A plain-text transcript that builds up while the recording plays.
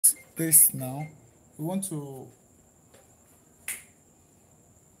this now. We want to,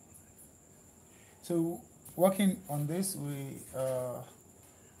 so working on this, I'm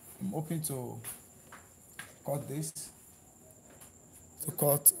hoping to cut this, to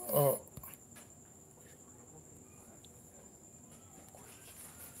cut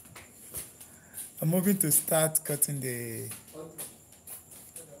I'm hoping to start cutting the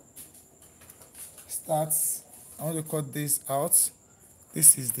starts. I want to cut this out.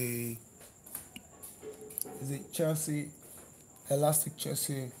 This is the Chelsea elastic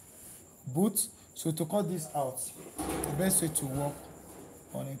Chelsea boot. So to cut this out, the best way to work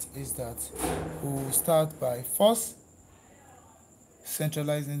on it is that we'll start by first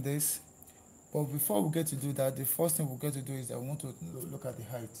centralizing this. But before we get to do that, the first thing we'll get to do is that we want to look at the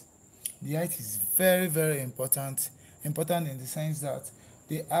height. The height is very, very important. Important in the sense that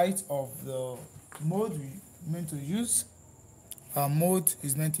the height of the mode we meant to use, our mode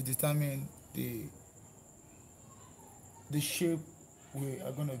is meant to determine the shape we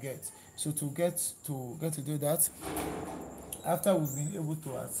are going to get. So to get to do that, after we've been able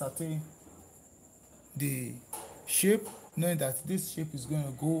to ascertain the shape, knowing that this shape is going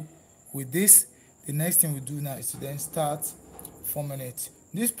to go with this, the next thing we do now is to then start forming it.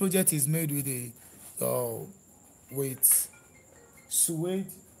 This project is made with with suede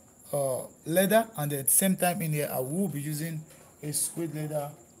leather, and at the same time in here I will be using a suede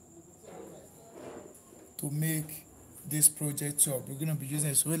leather to make this project. So we're going to be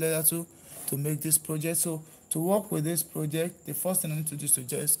using a suede leather too to make this project. So to work with this project, the first thing I need to do is to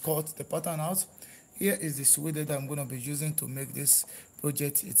just cut the pattern out. Here is the suede leather I'm going to be using to make this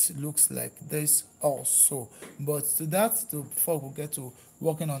project. It looks like this also, but to that, before we get to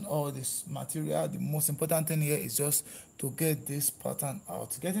working on all this material, the most important thing here is just to get this pattern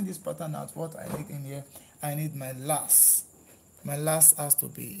out. Getting this pattern out, what I need in here, I need my last has to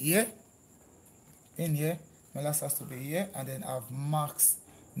be here, in here. My last has to be here, and then I've marked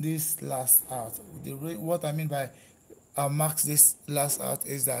this last out. What I mean by I've marked this last out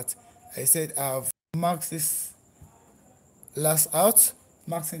is that I said I've marked this last out.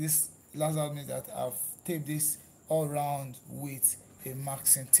 Marking this last out means that I've taped this all around with a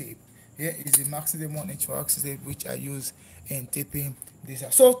marking tape. Here is the marking tape, 1-inch marking tape, which I use in taping this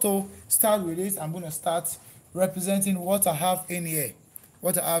out. So to start with it, I'm going to start representing what I have in here.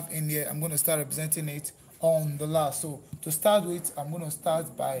 I'm going to start representing it on the last. So to start with, I'm going to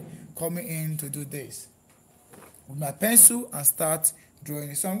start by coming in to do this with my pencil and start drawing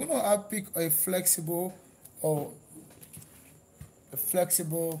it. So I'm going to pick a flexible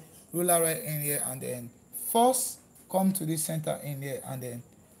ruler right in here, and then first come to the center in here and then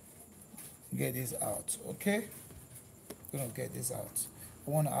get this out. Okay, I'm going to get this out.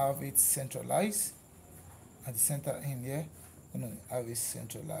 I want to have it centralized at the center in here. I'm going to have it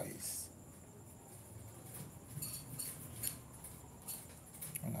centralized.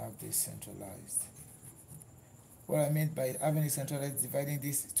 I'm going to have this centralized. What I mean by having it centralized, dividing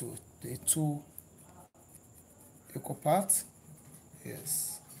this to the two equal parts.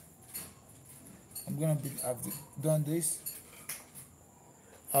 Yes, I've done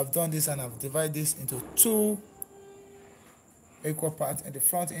this and I've divided this into two equal parts in the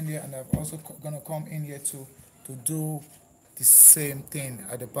front in here, and I'm also gonna come in here to do the same thing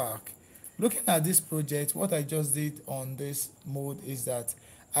at the back. Looking at this project, what I just did on this mode is that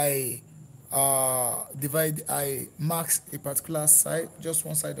I marked a particular side. Just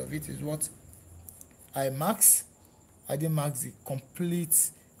one side of it is what I marked. I didn't mark the complete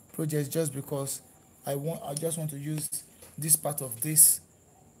project just because I just want to use this part of this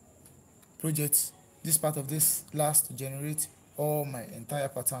project, this part of this last, to generate all my entire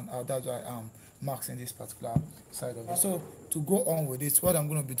pattern out. That's why I'm marking this particular side of it. So to go on with it, what I'm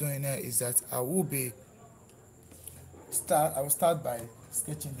going to be doing here is that I will start by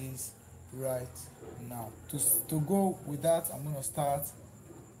sketching this right now. To go with that, I'm going to start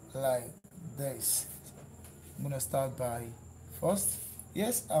like this. I'm going to start by first,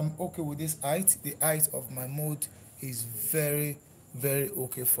 yes, I'm okay with this height. The height of my mode is very, very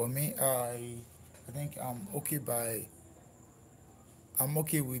okay for me. I think I'm okay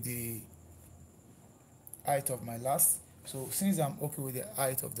with the height of my last. So since I'm okay with the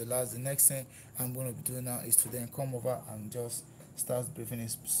height of the last, the next thing I'm going to be doing now is to then come over and just start briefing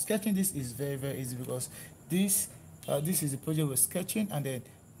it. Sketching this is very, very easy because this is the project we're sketching, and then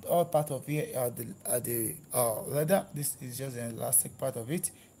all part of here are the leather. This is just the elastic part of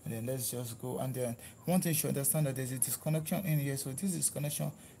it, and then let's just go. And then one thing you should understand, that there's a disconnection in here. So this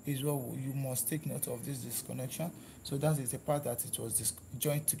disconnection is what you must take note of. This disconnection, so that is the part that it was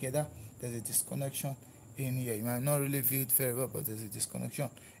joined together. There's a disconnection in here. You might not really view it very well, but there's a disconnection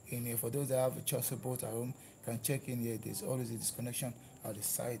in here. For those that have a choice both at home, you can check in here. There's always a disconnection at the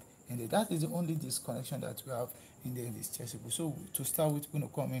side in there. That is the only disconnection that we have in there in this chasuble. So to start with, we're going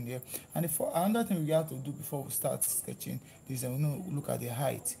to come in here, and for another thing we have to do before we start sketching is we're going to look at the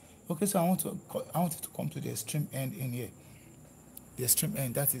height. Okay, so I want it to come to the extreme end in here. The extreme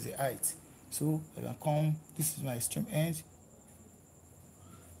end, that is the height. So I can come, this is my extreme end.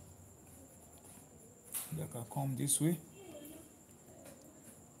 I can come this way.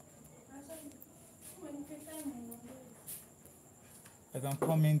 I can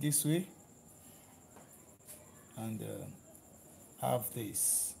come in this way and have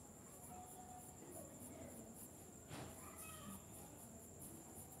this.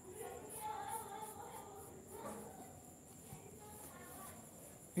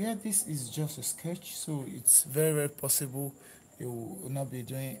 Yeah, this is just a sketch, so it's very possible you will not be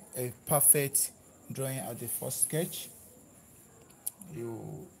doing a perfect drawing at the first sketch. You're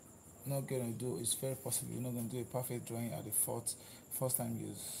not going to do, it's very possible you're not going to do a perfect drawing at the first time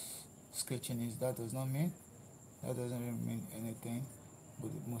you sketching it. That doesn't really mean anything,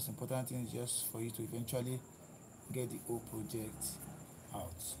 but the most important thing is just for you to eventually get the whole project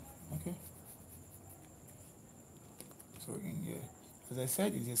out. Okay, so in here, as I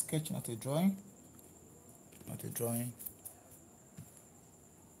said, it's a sketch, not a drawing.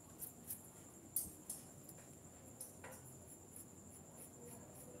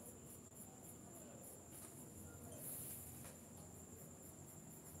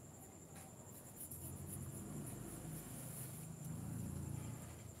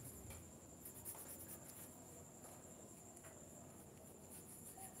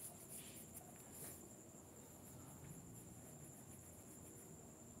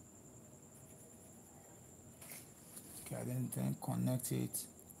 Okay, then connect it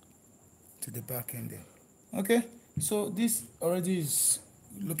to the back end there. Okay, so this already is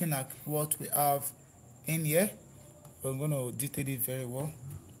looking at what we have in here. We're going to detail it very well.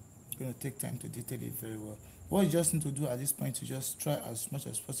 It's going to take time to detail it very well. What you just need to do at this point is just try as much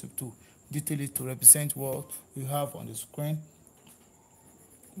as possible to detail it to represent what you have on the screen,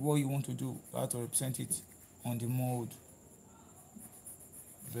 what you want to do, how to represent it on the mold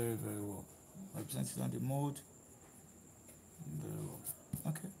very well. Represent it on the mold very well.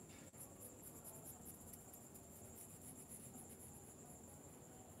 Okay.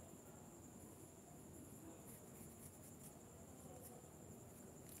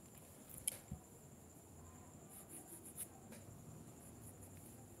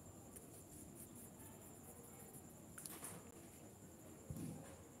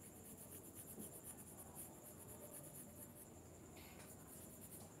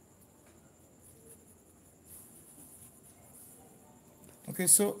 Okay,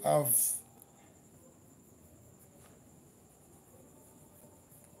 so I've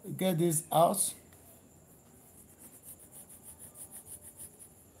get this out.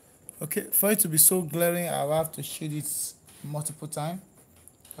 Okay, for it to be so glaring, I'll have to shade it multiple times.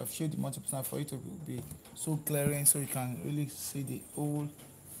 I've shaded it multiple times for it to be so glaring, so you can really see the whole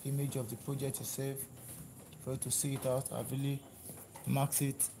image of the project itself. For you to see it out, I've really mark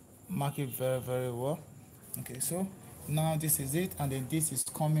it very well. Okay, so now this is it, and then this is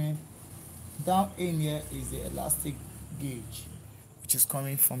coming down in here is the elastic gauge, which is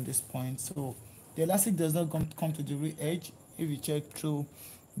coming from this point. So the elastic does not come to the real edge. If you check through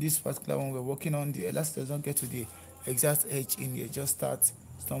this particular one we're working on, the elastic does not get to the exact edge in here, just start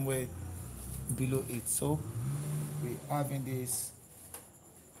somewhere below it. So we're having this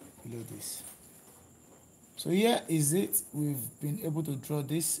below this. So here is it. We've been able to draw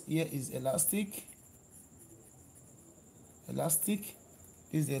this. Here is elastic. This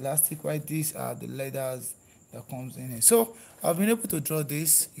is the elastic, right? These are the letters that comes in it. So I've been able to draw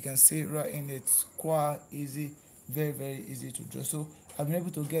this. You can see right in it, it's quite easy, very easy to draw. So I've been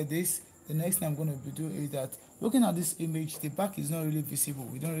able to get this. The next thing I'm going to be doing is that looking at this image, the back is not really visible.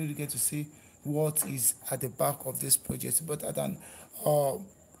 We don't really get to see what is at the back of this project, but at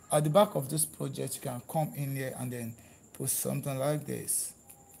the back of this project you can come in here and then put something like this.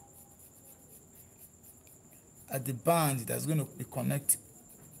 At the band that's going to be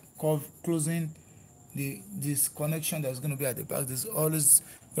closing this connection that's going to be at the back. There's always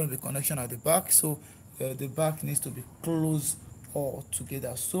going to be connection at the back, so the back needs to be closed all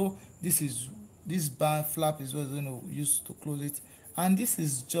together. So this bar flap is what we're going to use to close it, and this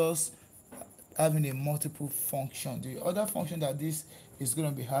is just having a multiple function. The other function that this is going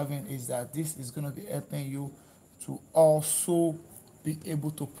to be having is that this is going to be helping you to also be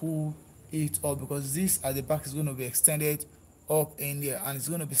able to pull it up, because this at the back is going to be extended up in there and it's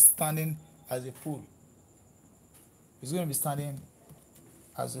going to be standing as a pull. It's going to be standing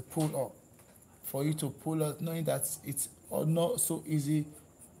as a pull up, for you to pull up, knowing that it's not so easy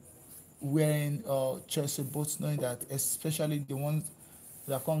wearing chest boots, knowing that especially the ones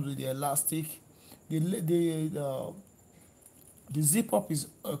that comes with the elastic, the the zip up is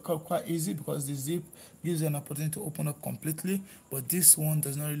quite easy because the zip gives you an opportunity to open up completely, but this one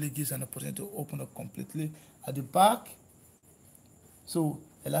does not really give an opportunity to open up completely at the back. So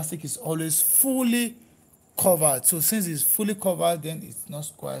elastic is always fully covered. So since it's fully covered, then it's not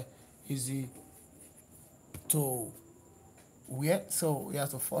quite easy to wear. So you have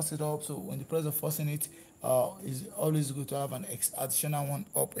to force it up. So when the process of forcing it, is always good to have an additional one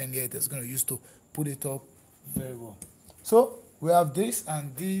up in here that's going to use to put it up very well. So we have this,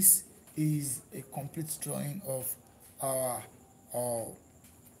 and this is a complete drawing of our uh,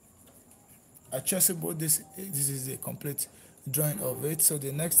 accessible. This is a complete drawing of it. So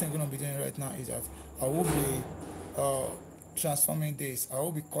the next thing I'm going to be doing right now is that I will be uh, transforming this. I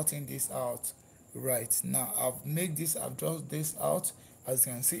will be cutting this out right now. I've drawn this out. As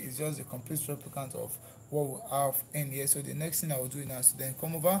you can see, it's just a complete replicant of what we have in here. So the next thing I will do now is to then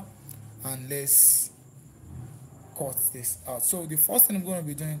come over and let's cut this out. So the first thing I'm going to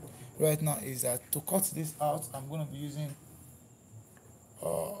be doing right now is that to cut this out, I'm going to be using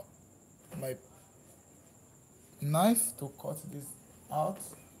my knife to cut this out.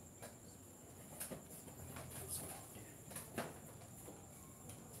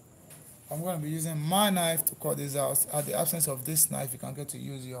 I'm going to be using my knife to cut this out. At the absence of this knife, you can get to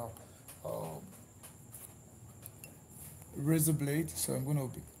use your uh, razor blade. So I'm going to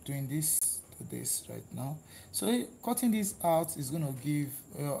be doing this to this right now. So cutting this out is going to give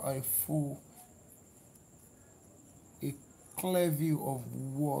a clear view of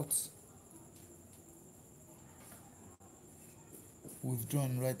what we've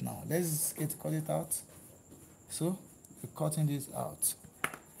drawn right now. Let's get cut it out. So we're cutting this out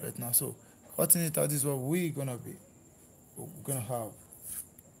right now. So cutting it out is what we're gonna have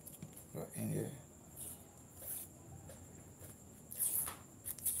right in here.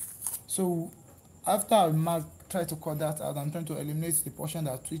 So after I try to cut that out, I'm trying to eliminate the portion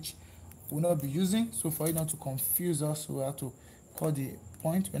that which we'll not be using. So for it not to confuse us, we have to cut the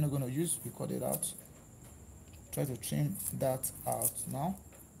point we're not going to use. We cut it out. Try to trim that out now.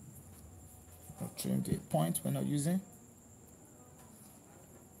 Trim the point we're not using.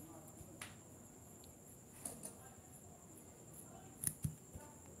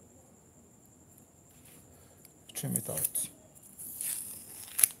 Trim it out.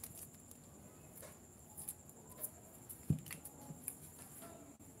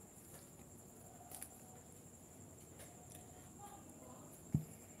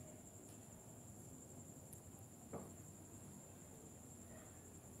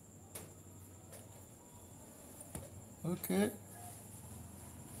 Okay.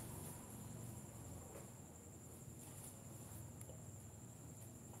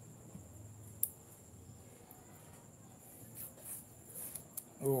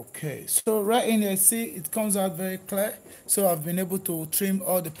 Okay, so right in there, see, it comes out very clear. So I've been able to trim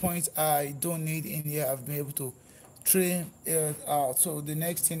all the points I don't need in here. I've been able to trim it out. So the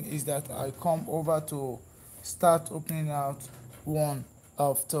next thing is that I come over to start opening out one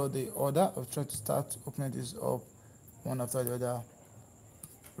after the other. I'll try to start opening this up one after the other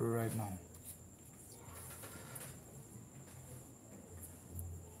right now.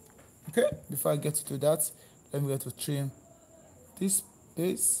 Okay, before I get to that, let me get to trim this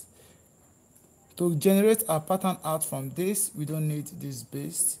base. To generate a pattern out from this, we don't need this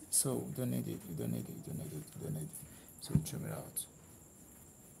base, so we don't need it, we don't need it, we don't need it, we don't need it. So trim it out.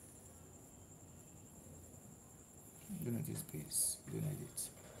 We don't need this base, we don't need it.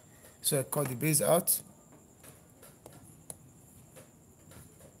 So I cut the base out.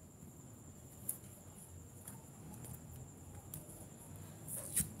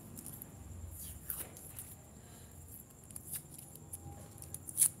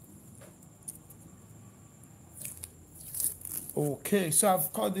 Okay, so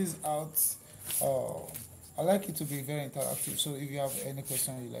I've cut this out. I like it to be very interactive. So if you have any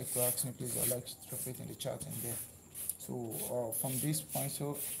question you'd like to ask me, please, I'd like to drop it in the chat in there. So from this point,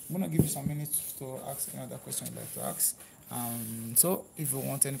 so I'm gonna give you some minutes to ask another question you'd like to ask. So if you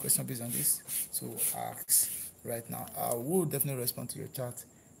want any question based on this, so ask right now. I will definitely respond to your chat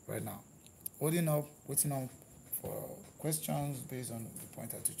right now. Holding up, waiting on for questions based on the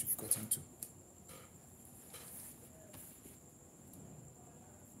point at which you've gotten to.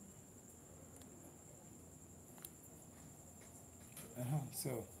 So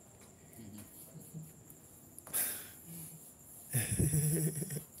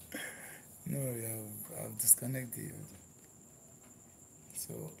no, yeah, I'll disconnect the.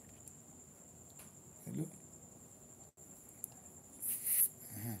 So hello.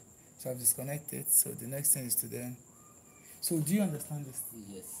 So I've disconnected. So the next thing is to then. So do you understand this?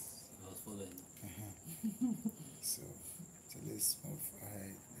 Yes, I was following. So, so let's move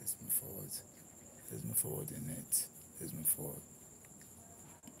ahead. Let's move forward. Let's move forward in it. Let's move forward.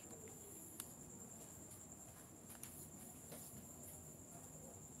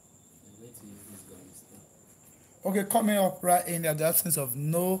 I'm going to use this gun still. Okay, coming up right in the absence of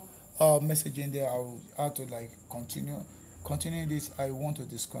no message in there, I will have to like continue this. I want to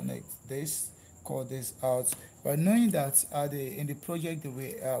disconnect this, call this out. But knowing that in the project that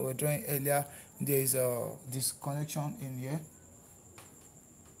we were doing earlier, there is this connection in here.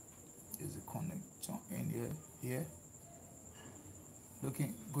 There's a connection in here.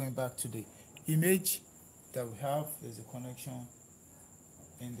 Going back to the image that we have, there's a connection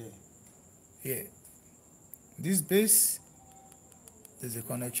in there. Here, this base, there's a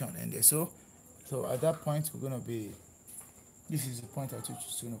connection in there. So at that point, we're gonna be. This is the point at which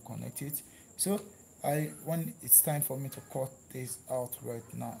it's gonna connect it. So when it's time for me to cut this out right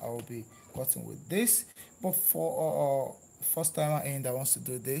now, I will be cutting with this. But for first timer in that wants to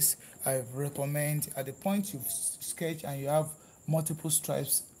do this, I recommend at the point you've sketched and you have multiple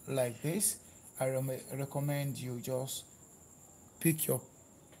stripes like this, I recommend you just pick your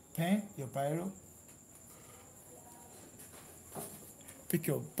pen, your biro,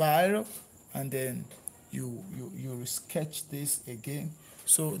 and then you sketch this again.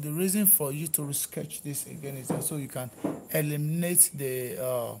 So the reason for you to sketch this again is that so you can eliminate the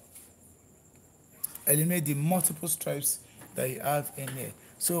multiple stripes that you have in there.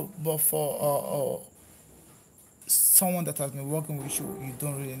 So but for someone that has been working with you, you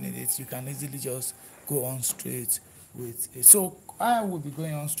don't really need it. You can easily just go on straight with it. So I will be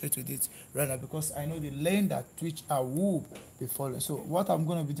going on straight with it right now because I know the lane that which I will be following. So what I'm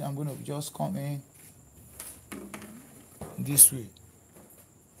going to be doing, I'm going to just come in this way.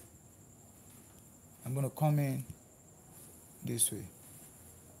 I'm going to come in this way.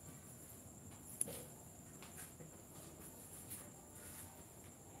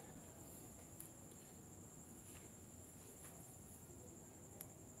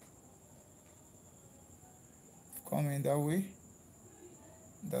 Come in that way.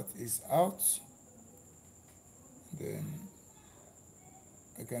 That is out. Then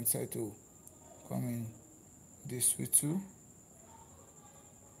I can try to come in this way too.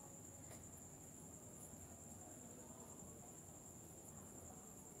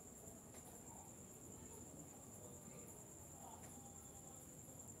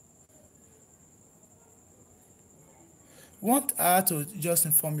 Want to just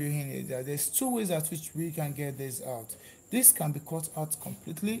inform you here that there's two ways at which we can get this out. This can be cut out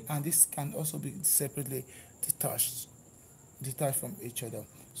completely, and this can also be separately detached from each other.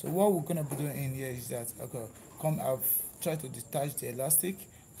 So what we're gonna be doing in here is that I've tried to detach the elastic,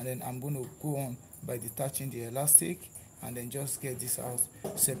 and then I'm going to go on by detaching the elastic, and then just get this out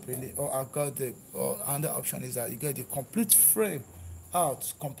separately. Or I got the another option is that you get the complete frame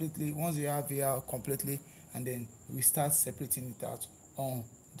out completely. Once you have it out completely, and then we start separating it out on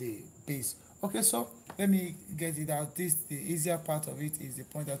the base. Okay, so let me get it out. The easier part of it is the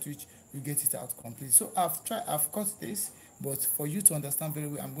point at which you get it out completely. So I've cut this, but for you to understand very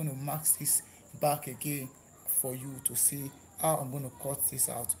well, I'm going to mark this back again for you to see how I'm going to cut this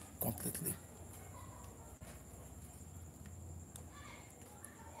out completely.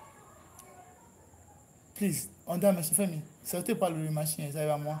 Please, on that machine, Femi, sortez pas le machine, ça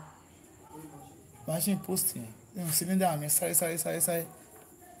va moi. Machine post cylinder, mais sorry.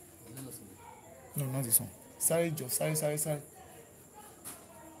 No, not this one. Sorry, Joe. Sorry.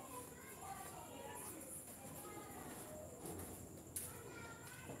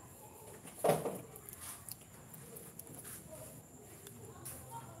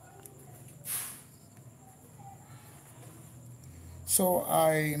 So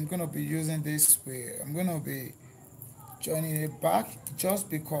I am gonna be using this way. I'm gonna be joining it back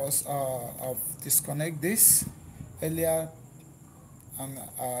just because I've disconnected this earlier, and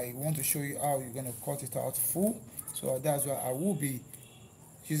I want to show you how you're gonna cut it out full. So that's why I will be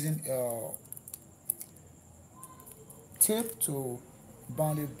using tape to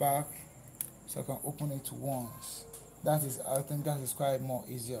band it back so I can open it once. I think that is quite more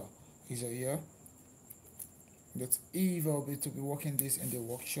easier here. But if I'll be to be working this in the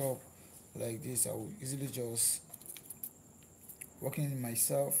workshop like this, I will easily just working it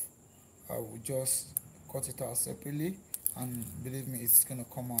myself. I will just cut it out separately, and believe me, it's gonna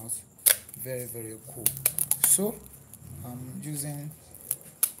come out very, very cool. So I'm using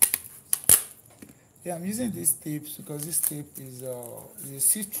Yeah, I'm using these tapes because this tape is a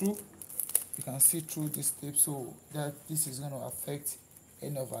see-through. You can see through this tape, so that this is going to affect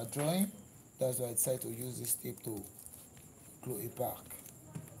any of our drawing. That's why I decided to use this tape to glue it back.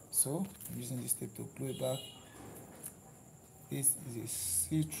 So I'm using this tape to glue it back. This is a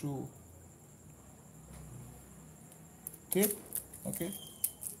see-through tape. Okay,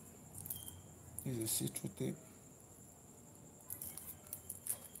 this is a see-through tape.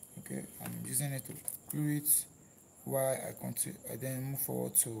 Okay, I'm using it to glue it while I continue. I then move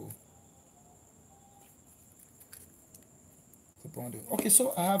forward to the bonding. Okay,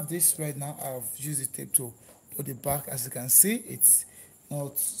 so I have this right now. I've used the tape to put it back. As you can see, it's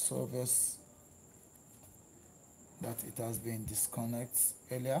not so obvious that it has been disconnected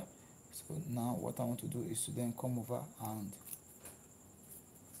earlier. So now what I want to do is to then come over and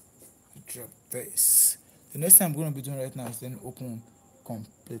drop this. The next thing I'm going to be doing right now is then open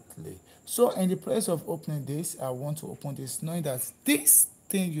completely. So in the place of opening this, I want to open this knowing that this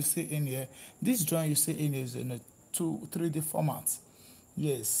thing you see in here, this drawing you see in here is in a 3D format.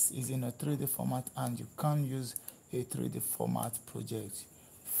 Yes, it's in a 3D format, and you can't use a 3D format project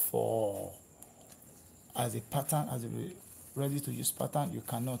for as a pattern, as a ready to use pattern. You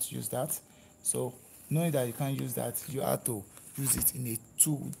cannot use that. So knowing that you can't use that, you have to use it in a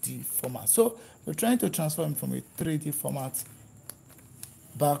 2D format. So we're trying to transform from a 3D format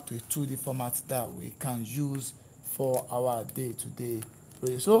back to a 2D format that we can use for our day-to-day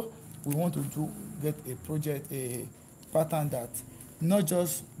project. So we want to get a project, a pattern that not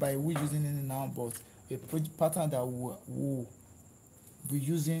just by we using it now, but a pattern that we'll be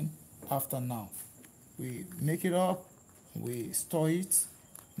using after now. We make it up, we store it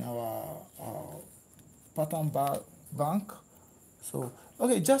in our pattern bank. So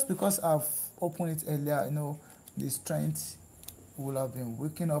okay, just because I've opened it earlier, the strength will have been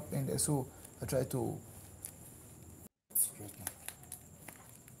waking up in there, so I try to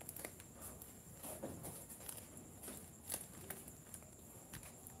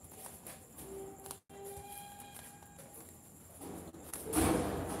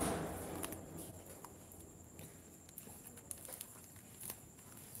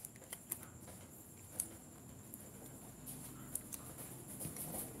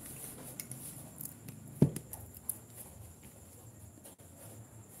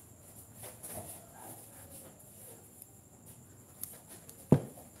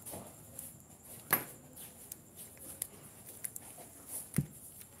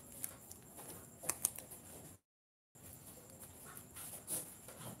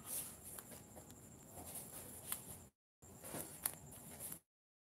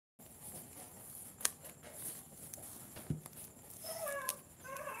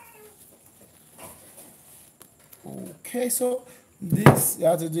okay. So this you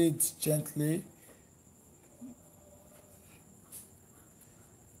have to do it gently.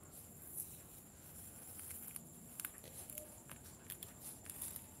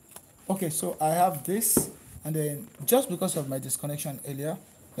 Okay, so I have this, and then just because of my disconnection earlier,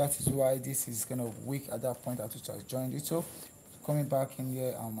 that is why this is kind of weak at that point at which I joined it. So coming back in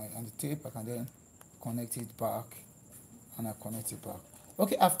here on the tape, I can then connect it back, and I connect it back.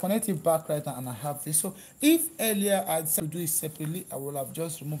 Okay, I've connected back right now, and I have this. So if earlier I decided to do it separately, I will have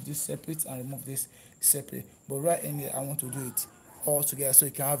just removed this separate and remove this separate. But right in here, I want to do it all together so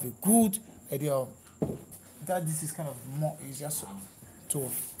you can have a good idea of that. This is kind of more easier to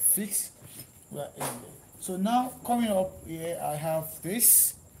fix right in there. So now coming up here, I have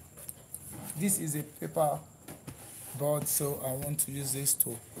this. This is a paper board, so I want to use this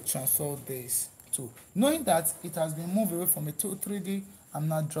to transfer this to, knowing that it has been moved away from a 3D, I'm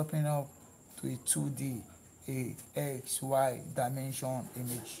not dropping up to a 2D, a X, Y dimension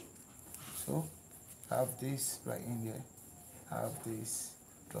image. So I have this right in there, I have this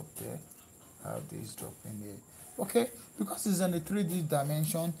drop there, I have this drop in there. Okay, because it's on a 3D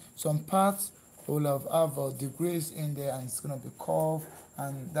dimension, some parts will have degrees in there, and it's going to be curved,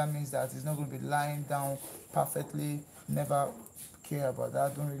 and that means that it's not going to be lying down perfectly. Never care about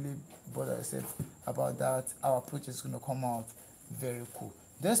that, don't really bother yourself about that. Our project is going to come out very cool.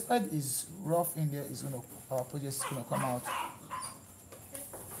 Despite it's rough in there, our project is going to come out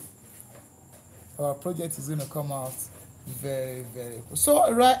our project is going to come out very, very cool.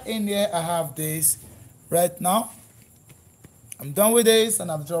 So right in here, I have this right now. I'm done with this,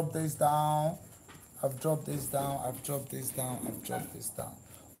 and I've dropped this down, I've dropped this down, I've dropped this down, I've dropped this down.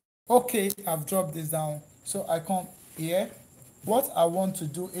 Okay, I've dropped this down. So I come here. What I want to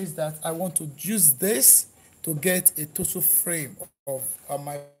do is that I want to use this to get a total frame of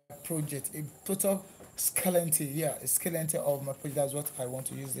my project, a total skeleton, yeah, a skeleton of my project. That's what I want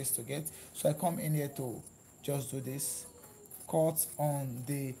to use this to get. So I come in here to just do this, cut on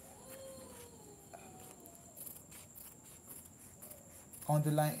the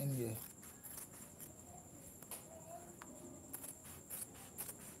line in here.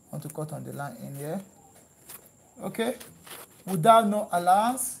 I want to cut on the line in here. Okay, without no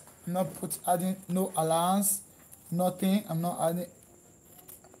allowance, I'm not adding no allowance, nothing. I'm not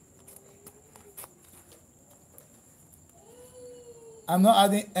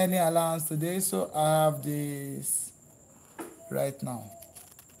adding any allowance today, so I have this right now.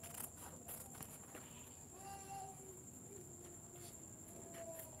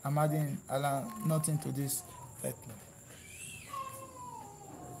 I'm adding nothing to this right now.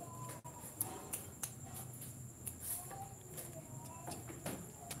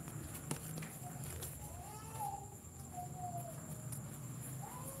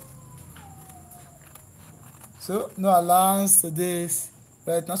 So no allowance to this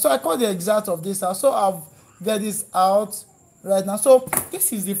right now. So I call the exact of this out. So I've get this out right now. So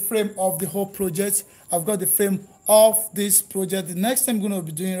this is the frame of the whole project. I've got the frame of this project. The next thing I'm going to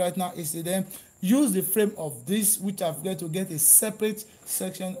be doing right now is to then use the frame of this, which I've got to get a separate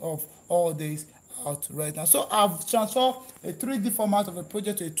section of all this out right now. So I've transferred a 3D format of a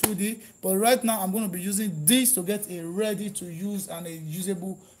project to a 2D, but right now I'm going to be using this to get a ready to use and a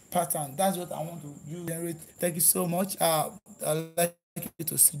usable pattern. That's what I want to use. Generate. Thank you so much. I'd like you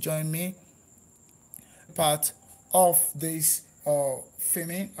to join me part of this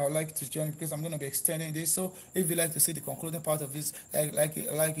filming. I would like to join because I'm going to be extending this. So if you like to see the concluding part of this, I'd like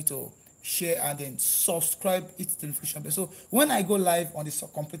you to share and then subscribe it to the notification bell. So when I go live on the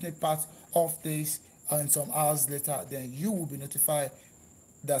completed part of this and some hours later, then you will be notified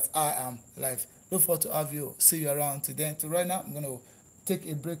that I am live. Look forward to have you. See you around. To then, to right now, I'm going to take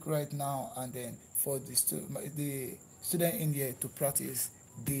a break right now and then for the student in here to practice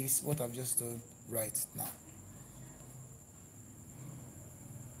this what I've just done right now.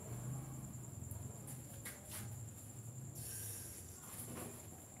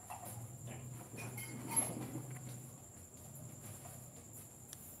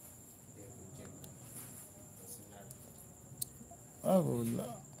 I will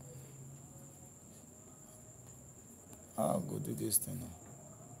I'll go do this thing now.